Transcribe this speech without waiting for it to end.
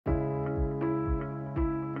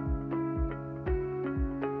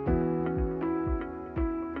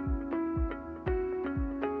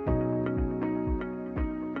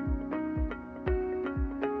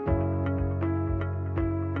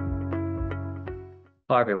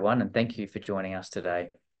Hi, everyone, and thank you for joining us today.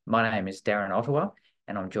 My name is Darren Ottawa,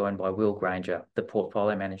 and I'm joined by Will Granger, the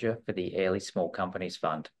Portfolio Manager for the Airlie Small Companies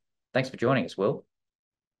Fund. Thanks for joining us, Will.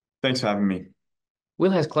 Thanks for having me.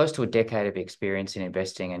 Will has close to a decade of experience in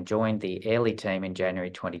investing and joined the Airlie team in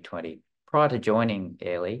January 2020. Prior to joining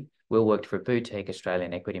Airlie, Will worked for a boutique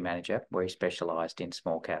Australian equity manager where he specialised in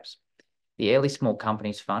small caps. The Airlie Small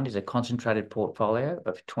Companies Fund is a concentrated portfolio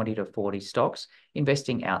of 20 to 40 stocks,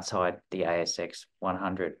 investing outside the ASX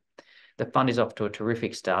 100. The fund is off to a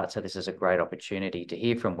terrific start, so this is a great opportunity to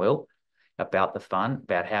hear from Will about the fund,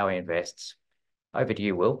 about how he invests. Over to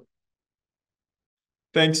you, Will.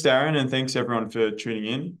 Thanks, Darren, and thanks everyone for tuning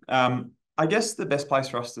in. I guess the best place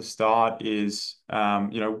for us to start is, why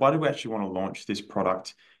do we actually want to launch this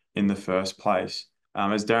product in the first place?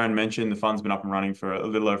 As Darren mentioned, the fund's been up and running for a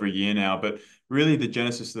little over a year now, but really the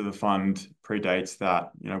genesis of the fund predates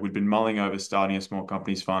that. We've been mulling over starting a small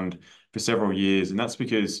companies fund for several years, and that's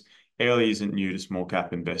because Airlie isn't new to small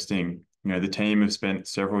cap investing. The team have spent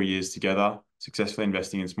several years together successfully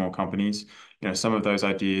investing in small companies. Some of those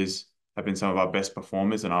ideas have been some of our best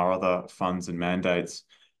performers in our other funds and mandates.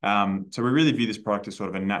 So we really view this product as sort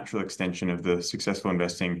of a natural extension of the successful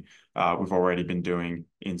investing we've already been doing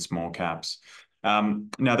in small caps.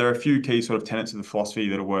 Now, there are a few key sort of tenets of the philosophy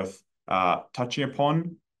that are worth touching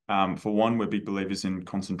upon. For one, we're big believers in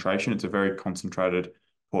concentration. It's a very concentrated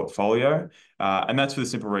portfolio. And that's for the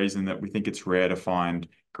simple reason that we think it's rare to find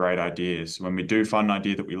great ideas. When we do find an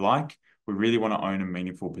idea that we like, we really want to own a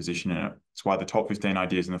meaningful position in it. That's why the top 15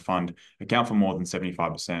 ideas in the fund account for more than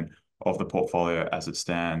 75% of the portfolio as it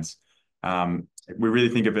stands. We really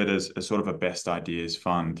think of it as sort of a best ideas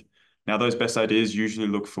fund. Now, those best ideas usually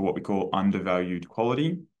look for what we call undervalued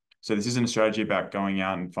quality. So this isn't a strategy about going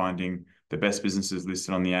out and finding the best businesses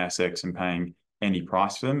listed on the ASX and paying any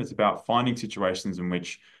price for them. It's about finding situations in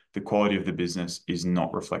which the quality of the business is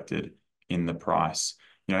not reflected in the price.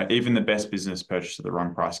 Even the best business purchased at the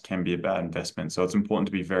wrong price can be a bad investment. So it's important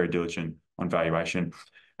to be very diligent on valuation.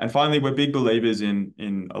 And finally, we're big believers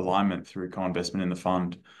in alignment through co-investment in the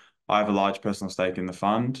fund. I have a large personal stake in the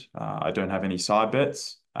fund. I don't have any side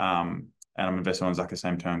bets, and I'm invested on exactly the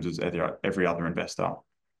same terms as every other investor.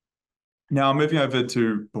 Now, moving over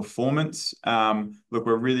to performance. Look,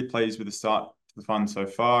 we're really pleased with the start of the fund so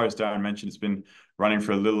far. As Darren mentioned, it's been running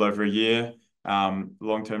for a little over a year.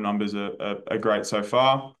 Long-term numbers are great so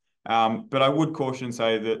far. But I would caution and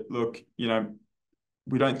say that, look,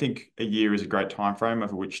 we don't think a year is a great time frame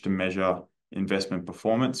over which to measure investment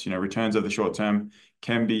performance. Returns over the short term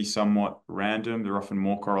can be somewhat random. They're often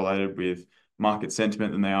more correlated with market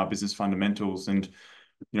sentiment than they are business fundamentals. And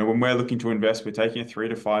when we're looking to invest, we're taking a 3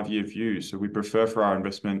 to 5 year view. So we prefer for our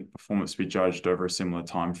investment performance to be judged over a similar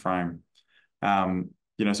time frame.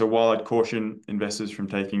 So while I'd caution investors from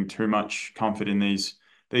taking too much comfort in these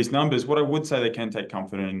numbers, what I would say they can take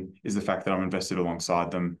comfort in is the fact that I'm invested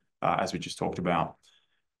alongside them, as we just talked about.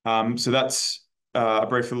 So that's a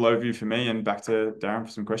brief little overview for me, and back to Darren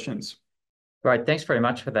for some questions. Great. Thanks very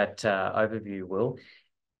much for that overview, Will.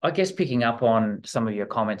 I guess picking up on some of your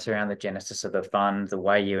comments around the genesis of the fund, the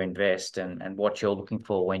way you invest, and what you're looking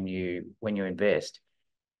for when you invest.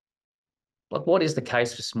 Like, what is the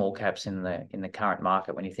case for small caps in the current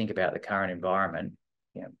market when you think about the current environment?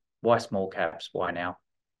 Why small caps? Why now?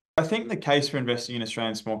 I think the case for investing in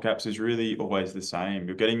Australian small caps is really always the same.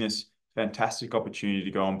 You're getting this fantastic opportunity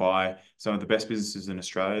to go and buy some of the best businesses in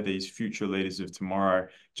Australia, these future leaders of tomorrow,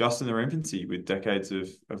 just in their infancy with decades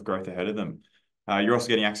of growth ahead of them. You're also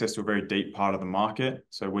getting access to a very deep part of the market.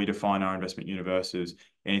 So we define our investment universe as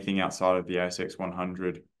anything outside of the ASX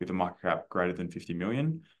 100 with a market cap greater than 50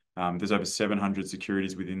 million. There's over 700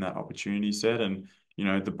 securities within that opportunity set. And,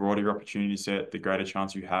 the broader your opportunity set, the greater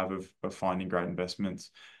chance you have of finding great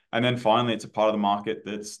investments. And then finally, it's a part of the market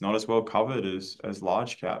that's not as well covered as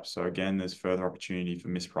large caps. So again, there's further opportunity for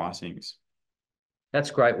mispricings. That's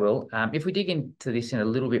great, Will. If we dig into this in a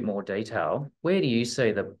little bit more detail, where do you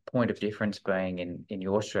see the point of difference being in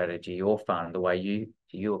your strategy, your fund, the way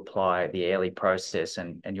you apply the Airlie process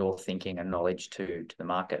and your thinking and knowledge to the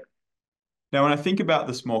market? Now, when I think about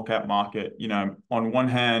the small cap market, on one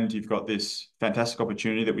hand, you've got this fantastic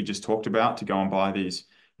opportunity that we just talked about to go and buy these,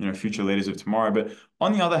 future leaders of tomorrow. But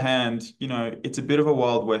on the other hand, it's a bit of a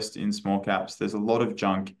wild west in small caps. There's a lot of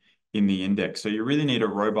junk in the index. So you really need a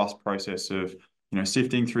robust process of,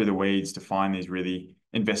 sifting through the weeds to find these really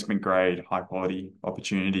investment grade, high quality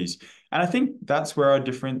opportunities. And I think that's where our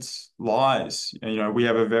difference lies. We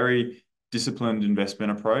have a very disciplined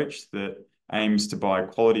investment approach that aims to buy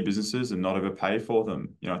quality businesses and not overpay for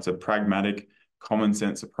them. It's a pragmatic, common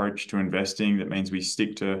sense approach to investing that means we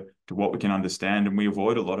stick to what we can understand, and we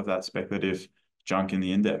avoid a lot of that speculative junk in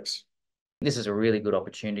the index. This is a really good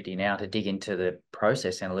opportunity now to dig into the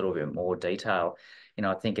process in a little bit more detail.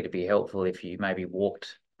 I think it'd be helpful if you maybe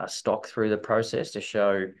walked a stock through the process to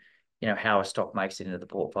show, how a stock makes it into the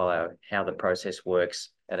portfolio, how the process works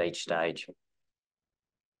at each stage.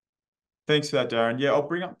 Thanks for that, Darren. Yeah, I'll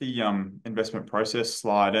bring up the investment process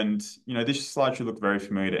slide, and this slide should look very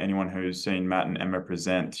familiar to anyone who's seen Matt and Emma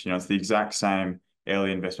present. It's the exact same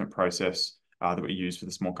early investment process that we use for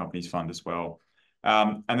the Small Companies Fund as well.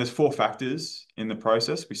 And there's 4 factors in the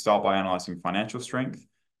process. We start by analysing financial strength,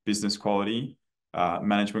 business quality,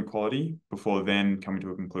 management quality, before then coming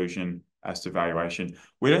to a conclusion as to valuation.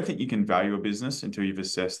 We don't think you can value a business until you've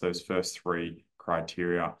assessed those first 3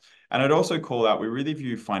 criteria. And I'd also call out, we really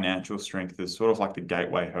view financial strength as sort of like the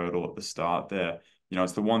gateway hurdle at the start there.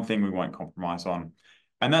 It's the one thing we won't compromise on.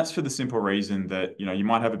 And that's for the simple reason that, you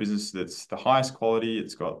might have a business that's the highest quality,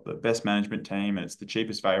 it's got the best management team, and it's the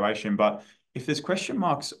cheapest valuation. But if there's question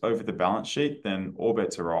marks over the balance sheet, then all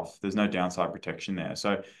bets are off. There's no downside protection there.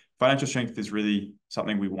 So financial strength is really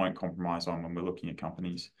something we won't compromise on when we're looking at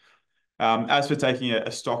companies. As for taking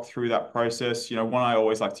a stock through that process, one I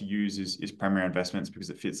always like to use is Premier Investments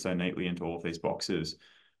because it fits so neatly into all of these boxes.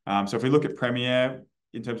 So if we look at Premier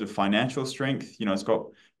in terms of financial strength, it's got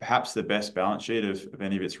perhaps the best balance sheet of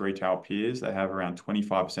any of its retail peers. They have around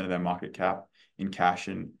 25% of their market cap in cash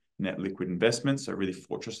and net liquid investments, so really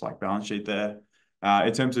fortress-like balance sheet there.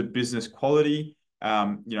 In terms of business quality,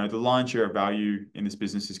 the lion's share of value in this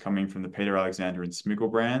business is coming from the Peter Alexander and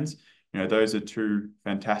Smiggle brands. Those are 2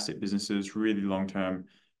 fantastic businesses, really long-term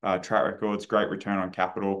track records, great return on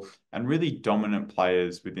capital, and really dominant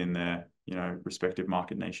players within their, respective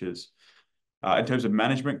market niches. In terms of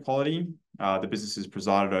management quality, the business is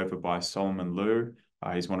presided over by Solomon Lew.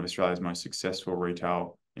 He's one of Australia's most successful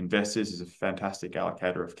retail investors. He's a fantastic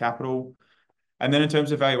allocator of capital. And then in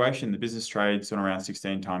terms of valuation, the business trades on around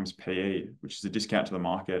 16 times PE, which is a discount to the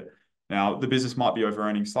market. Now, the business might be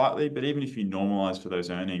over-earning slightly, but even if you normalise for those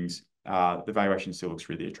earnings, the valuation still looks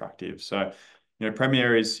really attractive. So,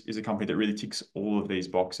 Premier is a company that really ticks all of these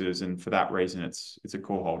boxes, and for that reason, it's a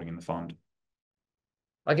core holding in the fund.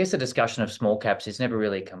 I guess the discussion of small caps is never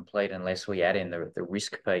really complete unless we add in the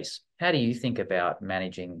risk piece. How do you think about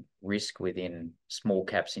managing risk within small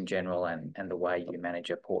caps in general and the way you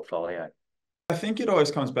manage a portfolio? I think it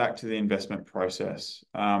always comes back to the investment process.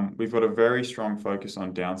 We've got a very strong focus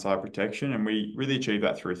on downside protection, and we really achieve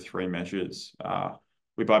that through 3 measures.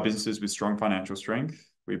 We buy businesses with strong financial strength.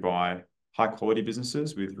 We buy high-quality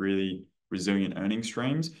businesses with really resilient earning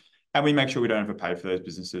streams, and we make sure we don't overpay for those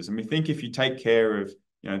businesses. And we think if you take care of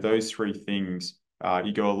those 3 things,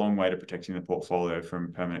 you go a long way to protecting the portfolio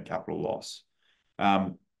from permanent capital loss.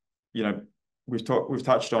 We've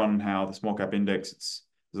touched on how the small cap index,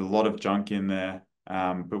 there's a lot of junk in there,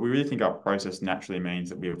 but we really think our process naturally means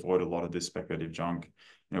that we avoid a lot of this speculative junk.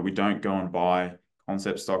 We don't go and buy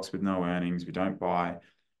concept stocks with no earnings. We don't buy,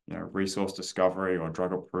 resource discovery or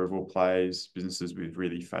drug approval plays, businesses with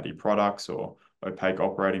really fatty products or opaque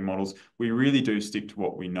operating models. We really do stick to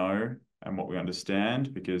what we know and what we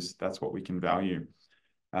understand because that's what we can value.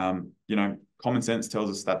 Common sense tells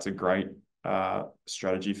us that's a great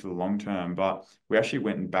strategy for the long term, but we actually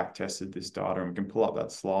went and back tested this data, and we can pull up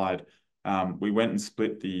that slide. We went and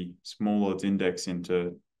split the small odds index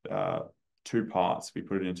into 2 parts. We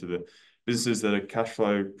put it into the businesses that are cash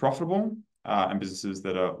flow profitable and businesses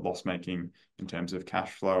that are loss-making in terms of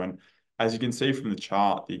cash flow. And as you can see from the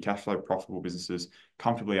chart, the cash flow profitable businesses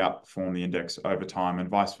comfortably outperform the index over time, and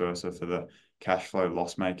vice versa for the cash flow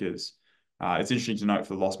loss makers. It's interesting to note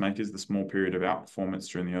for the loss makers, the small period of outperformance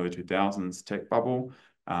during the early 2000s tech bubble.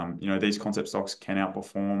 These concept stocks can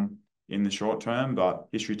outperform in the short term, but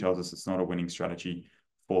history tells us it's not a winning strategy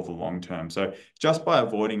for the long term. So just by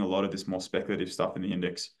avoiding a lot of this more speculative stuff in the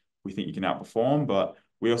index, we think you can outperform, but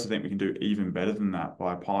we also think we can do even better than that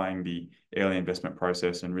by applying the early investment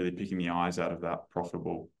process and really picking the eyes out of that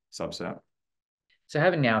profitable subset. So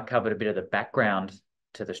having now covered a bit of the background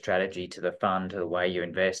to the strategy, to the fund, to the way you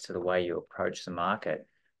invest, to the way you approach the market,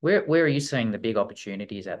 where are you seeing the big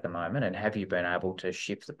opportunities at the moment, and have you been able to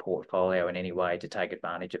shift the portfolio in any way to take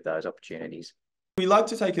advantage of those opportunities? We like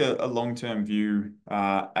to take a long-term view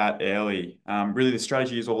at Airlie. Really, the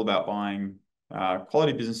strategy is all about buying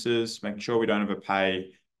quality businesses, making sure we don't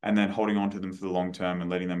overpay, and then holding on to them for the long term and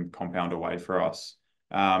letting them compound away for us.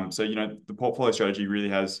 So, the portfolio strategy really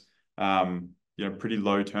has, pretty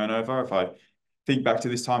low turnover. If I think back to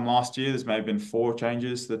this time last year, there's maybe been 4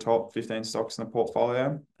 changes to the top 15 stocks in the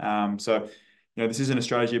portfolio. So, this isn't a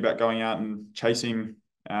strategy about going out and chasing,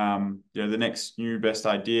 the next new best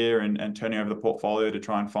idea and turning over the portfolio to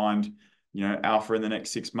try and find, alpha in the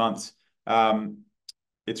next 6 months.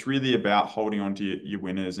 It's really about holding on to your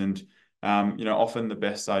winners. And, often the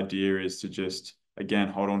best idea is to just, again,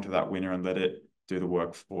 hold on to that winner and let it do the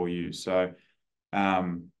work for you. So,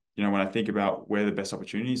 when I think about where the best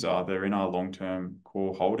opportunities are, they're in our long-term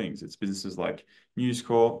core holdings. It's businesses like News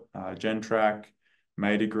Corp, Gentrack,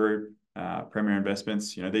 Mader Group, Premier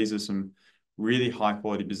Investments. These are some really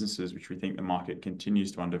high-quality businesses which we think the market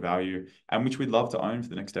continues to undervalue and which we'd love to own for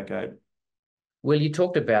the next decade. Well, you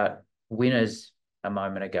talked about winners a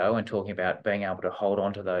moment ago and talking about being able to hold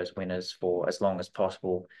on to those winners for as long as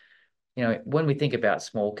possible. When we think about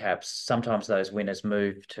small caps, sometimes those winners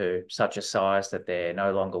move to such a size that they're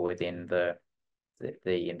no longer within the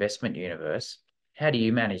investment universe. How do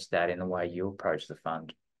you manage that in the way you approach the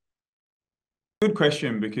fund? Good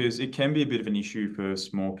question, because it can be a bit of an issue for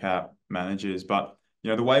small cap managers, but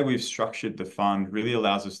the way we've structured the fund really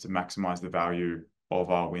allows us to maximize the value of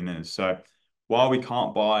our winners. So while we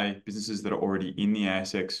can't buy businesses that are already in the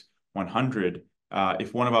ASX 100,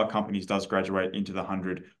 if one of our companies does graduate into the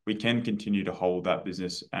 100, we can continue to hold that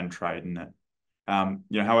business and trade in it.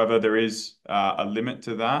 However, there is a limit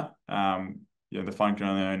to that. The fund can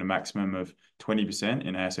only own a maximum of 20%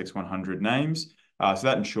 in ASX 100 names. So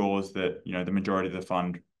that ensures that, the majority of the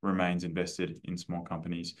fund remains invested in small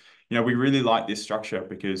companies. We really like this structure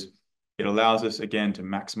because it allows us, again, to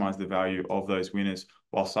maximize the value of those winners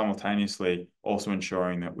while simultaneously also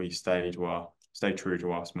ensuring that we stay true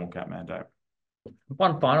to our small cap mandate.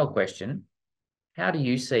 One final question. How do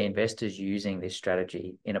you see investors using this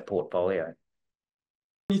strategy in a portfolio?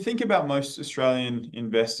 When you think about most Australian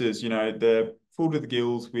investors, they're full to the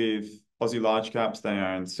gills with Aussie large caps. They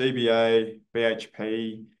own CBA,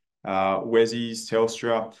 BHP, Wesseys,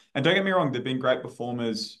 Telstra. And don't get me wrong, they've been great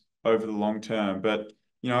performers over the long term. But,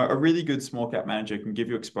 a really good small cap manager can give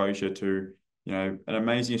you exposure to, an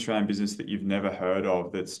amazing Australian business that you've never heard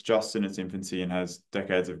of that's just in its infancy and has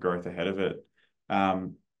decades of growth ahead of it.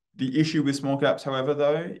 The issue with small caps, however,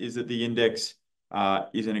 though, is that the index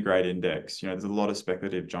isn't a great index. There's a lot of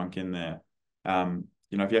speculative junk in there.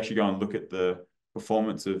 If you actually go and look at the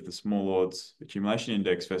performance of the Small Ords Accumulation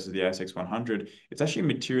Index versus the ASX 100, it's actually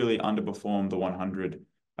materially underperformed the 100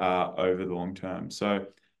 over the long term. So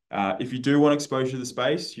if you do want exposure to the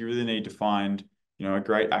space, you really need to find, a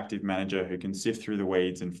great active manager who can sift through the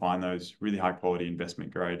weeds and find those really high quality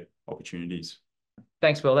investment grade opportunities.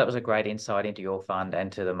 Thanks, Will. That was a great insight into your fund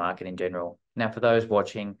and to the market in general. Now, for those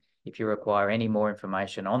watching, if you require any more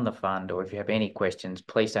information on the fund or if you have any questions,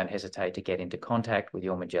 please don't hesitate to get into contact with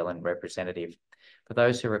your Magellan representative. For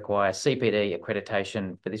those who require CPD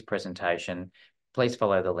accreditation for this presentation, please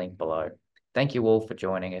follow the link below. Thank you all for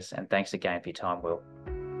joining us, and thanks again for your time, Will.